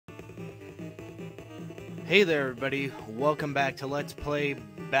Hey there everybody, welcome back to Let's Play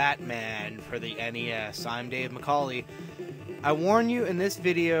Batman for the NES. I'm Dave McCauley. I warn you in this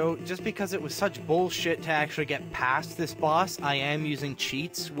video, just because it was such bullshit to actually get past this boss, I am using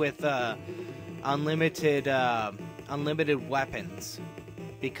cheats with unlimited weapons.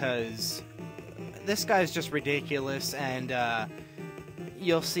 Because this guy's just ridiculous, and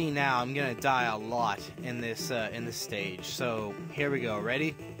you'll see now I'm gonna die a lot in this stage. So here we go,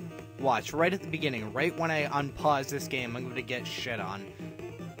 ready? Watch, right at the beginning, right when I unpause this game, I'm going to get shit on.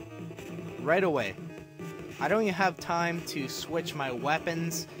 Right away. I don't even have time to switch my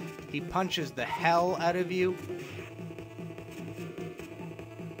weapons. He punches the hell out of you.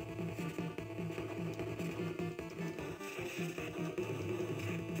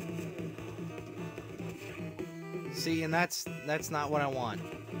 See, and that's not what I want.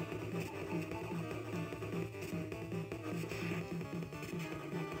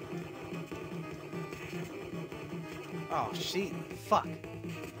 Oh, shit. Fuck.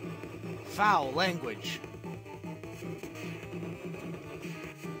 Foul language.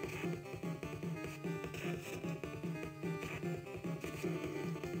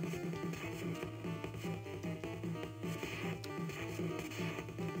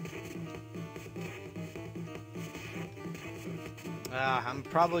 I'm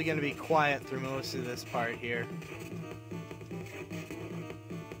probably going to be quiet through most of this part here.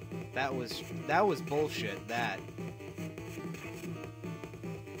 That was bullshit, that.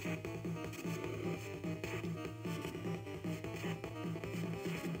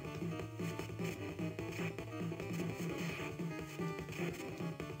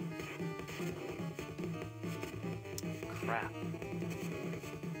 Crap.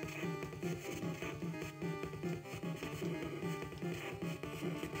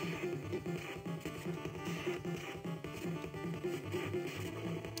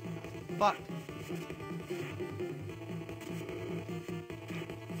 Fuck.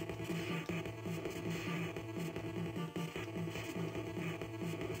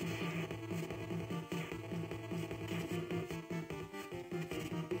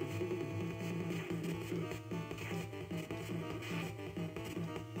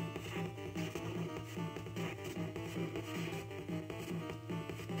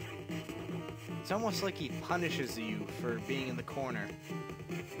 It's almost like he punishes you for being in the corner.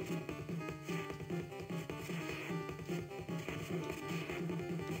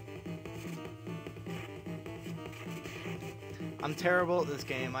 I'm terrible at this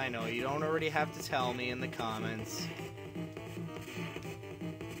game, I know. You don't already have to tell me in the comments.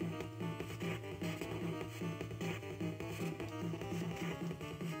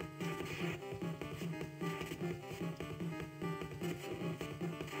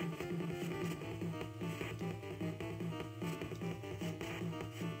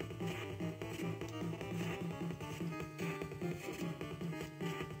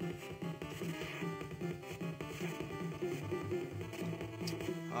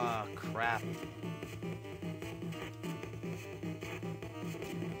 Oh, crap.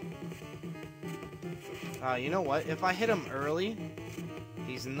 You know what? If I hit him early,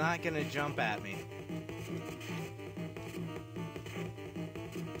 he's not gonna jump at me.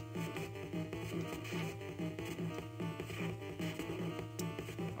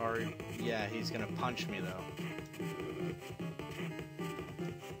 Or, yeah, he's gonna punch me, though.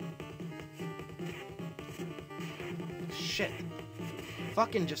 Shit.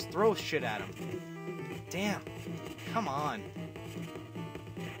 Fucking just throw shit at him. Damn. Come on.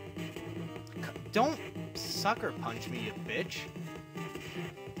 Don't sucker punch me, you bitch.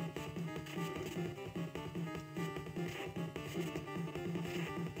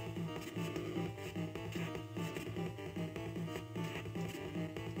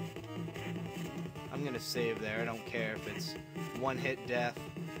 I'm gonna save there. I don't care if it's one-hit death.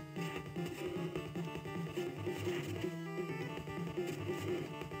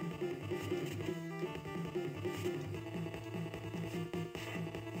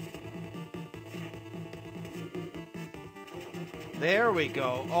 There we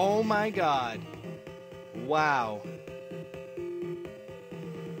go. Oh my god. Wow.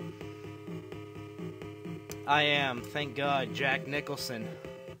 I am, thank God, Jack Nicholson.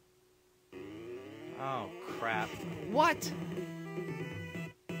 Oh, crap. What?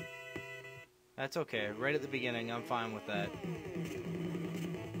 That's okay. Right at the beginning, I'm fine with that.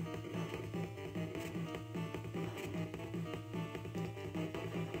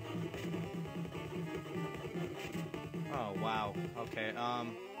 Oh, wow. Okay,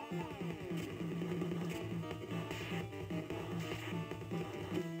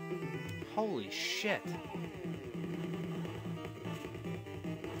 holy shit.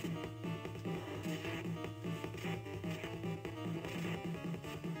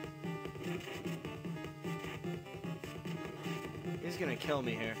 He's gonna kill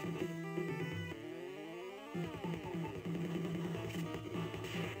me here.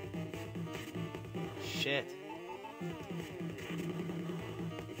 Shit.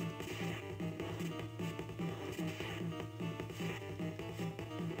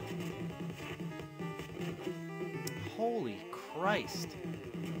 Holy Christ.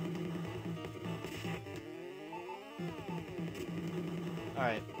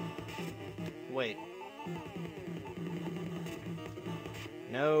 Alright. Wait.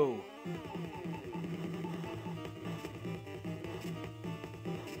 No.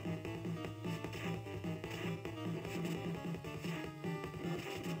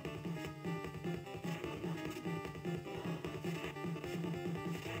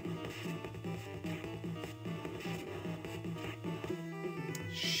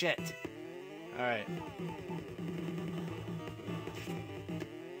 Shit. Alright.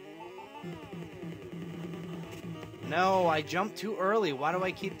 No, I jumped too early. Why do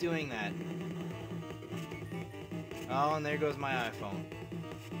I keep doing that? Oh, and there goes my iPhone.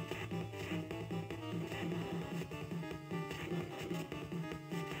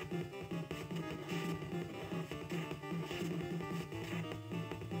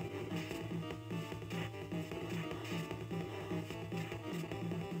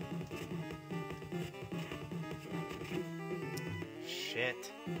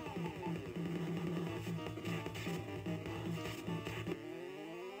 Shit.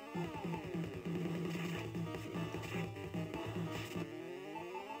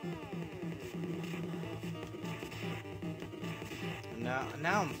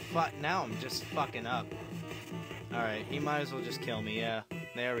 Now I'm just fucking up. Alright, he might as well just kill me, yeah.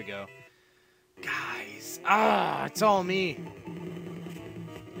 There we go. Guys, it's all me.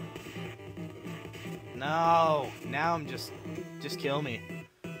 No, now I'm just kill me.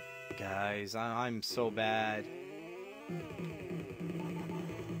 Guys, I'm so bad.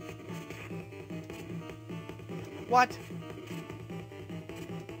 What?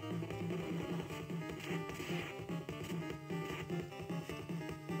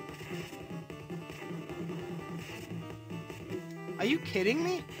 Are you kidding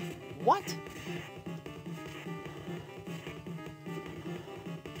me? What?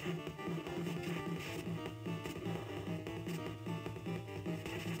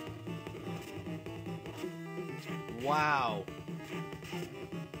 Wow.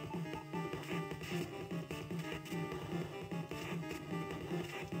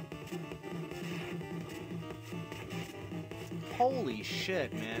 Holy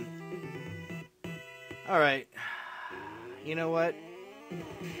shit, man. Alright. You know what?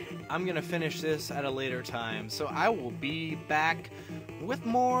 I'm gonna finish this at a later time, so I will be back with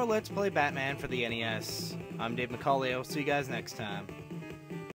more Let's Play Batman for the NES. I'm Dave McCauley. I'll see you guys next time.